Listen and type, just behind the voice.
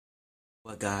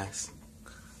But guys,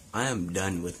 I am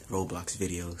done with Roblox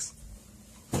videos.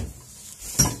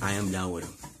 I am done with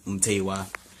them. I'm gonna tell you why.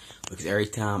 Because every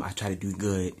time I try to do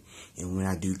good, and when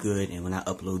I do good, and when I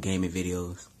upload gaming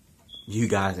videos, you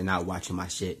guys are not watching my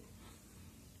shit.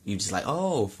 You just like,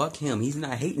 oh, fuck him. He's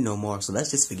not hating no more, so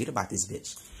let's just forget about this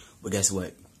bitch. But guess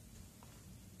what?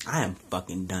 I am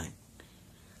fucking done.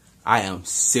 I am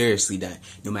seriously done.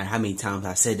 No matter how many times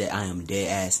I said that, I am dead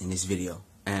ass in this video.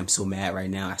 I am so mad right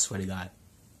now, I swear to God.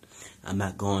 I'm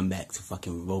not going back to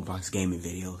fucking Roblox gaming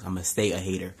videos. I'm gonna stay a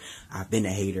hater. I've been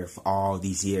a hater for all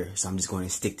these years, so I'm just going to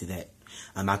stick to that.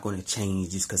 I'm not going to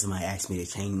change just because somebody asked me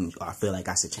to change, or I feel like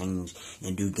I should change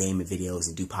and do gaming videos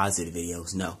and do positive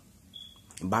videos. No.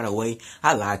 And by the way,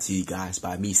 I lied to you guys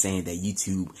by me saying that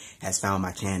YouTube has found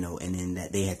my channel and then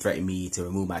that they had threatened me to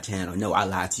remove my channel. No, I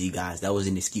lied to you guys. That was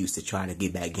an excuse to try to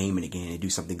get back gaming again and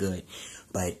do something good.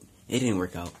 But it didn't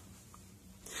work out.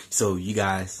 So you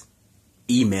guys,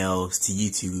 emails to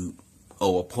YouTube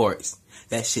or reports,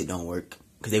 that shit don't work.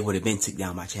 Because they would have been took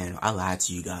down my channel. I lied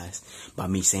to you guys by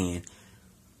me saying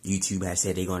YouTube has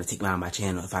said they're going to take down my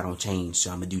channel if I don't change.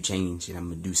 So I'm going to do change and I'm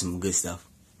going to do some good stuff.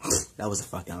 That was a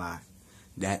fucking lie.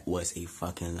 That was a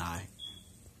fucking lie.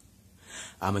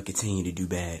 I'm going to continue to do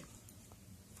bad.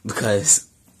 Because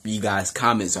you guys'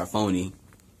 comments are phony.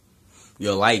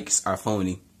 Your likes are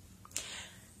phony.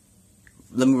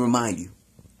 Let me remind you.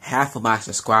 Half of my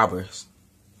subscribers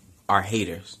are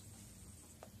haters.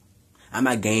 I'm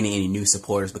not gaining any new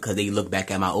supporters because they look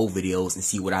back at my old videos and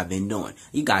see what I've been doing.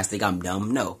 You guys think I'm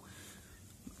dumb? No.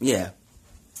 Yeah.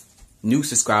 New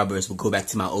subscribers will go back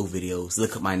to my old videos,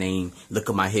 look at my name, look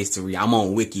at my history. I'm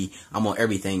on Wiki. I'm on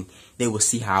everything. They will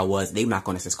see how I was. They're not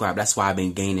going to subscribe. That's why I've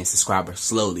been gaining subscribers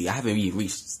slowly. I haven't even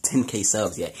reached 10K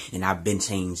subs yet, and I've been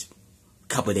changed a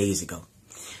couple days ago.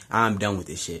 I'm done with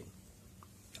this shit.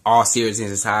 All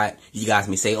seriousness aside, you guys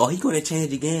may say, oh, he's going to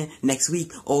change again next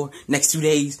week, or next 2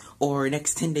 days, or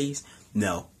next 10 days.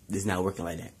 No, it's not working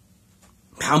like that.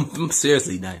 I'm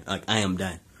seriously done. Like, I am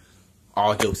done.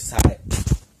 All jokes aside,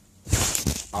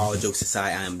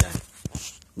 I am done.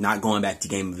 Not going back to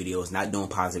gaming videos, not doing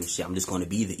positive shit. I'm just going to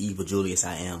be the evil Julius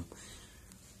I am.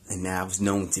 And now I was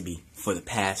known to be for the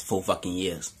past 4 fucking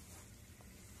years.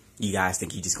 You guys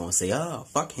think you're just going to say, oh,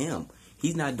 fuck him.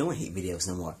 He's not doing hate videos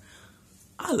no more.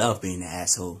 I love being an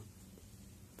asshole.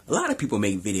 A lot of people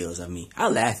make videos of me. I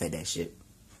laugh at that shit.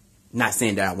 Not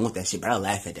saying that I want that shit, but I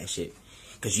laugh at that shit.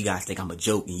 Because you guys think I'm a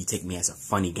joke and you take me as a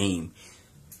funny game.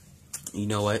 You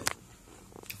know what?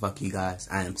 Fuck you guys.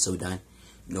 I am so done.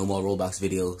 No more Roblox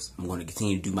videos. I'm going to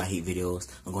continue to do my hate videos.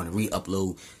 I'm going to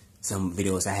re-upload some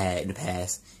videos I had in the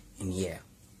past. And yeah.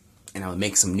 And I'll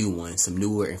make some new ones. Some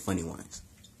newer and funny ones.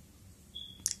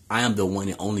 I am the one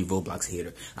and only Roblox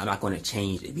hater. I'm not going to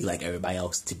change and be like everybody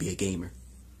else to be a gamer.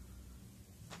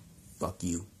 Fuck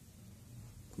you.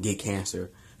 Get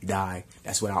cancer. Die.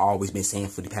 That's what I've always been saying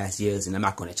for the past years. And I'm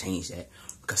not going to change that.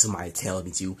 Because somebody tells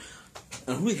me to.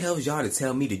 And who the hell is y'all to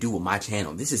tell me to do with my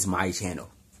channel? This is my channel.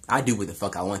 I do what the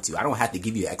fuck I want to. I don't have to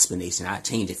give you an explanation. I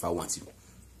change it if I want to.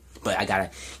 But I gotta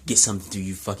get something to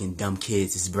you fucking dumb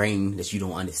kids' this brain that you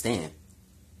don't understand.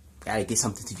 Gotta get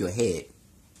something to your head.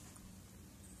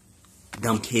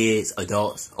 Dumb kids,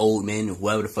 adults, old men,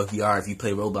 whoever the fuck you are, if you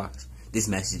play Roblox, this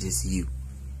message is to you.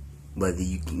 Whether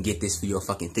you can get this for your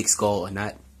fucking thick skull or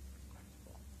not,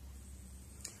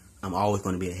 I'm always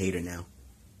going to be a hater now.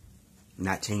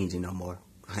 Not changing no more.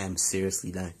 I am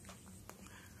seriously done.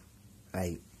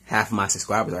 Like, half of my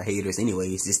subscribers are haters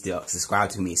anyways, just to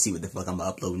subscribe to me and see what the fuck I'm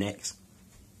going to upload next.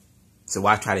 So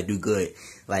why try to do good?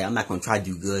 Like, I'm not going to try to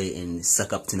do good and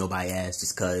suck up to nobody ass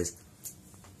just because.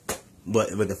 What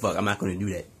the fuck? I'm not going to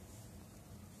do that.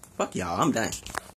 Fuck y'all. I'm done.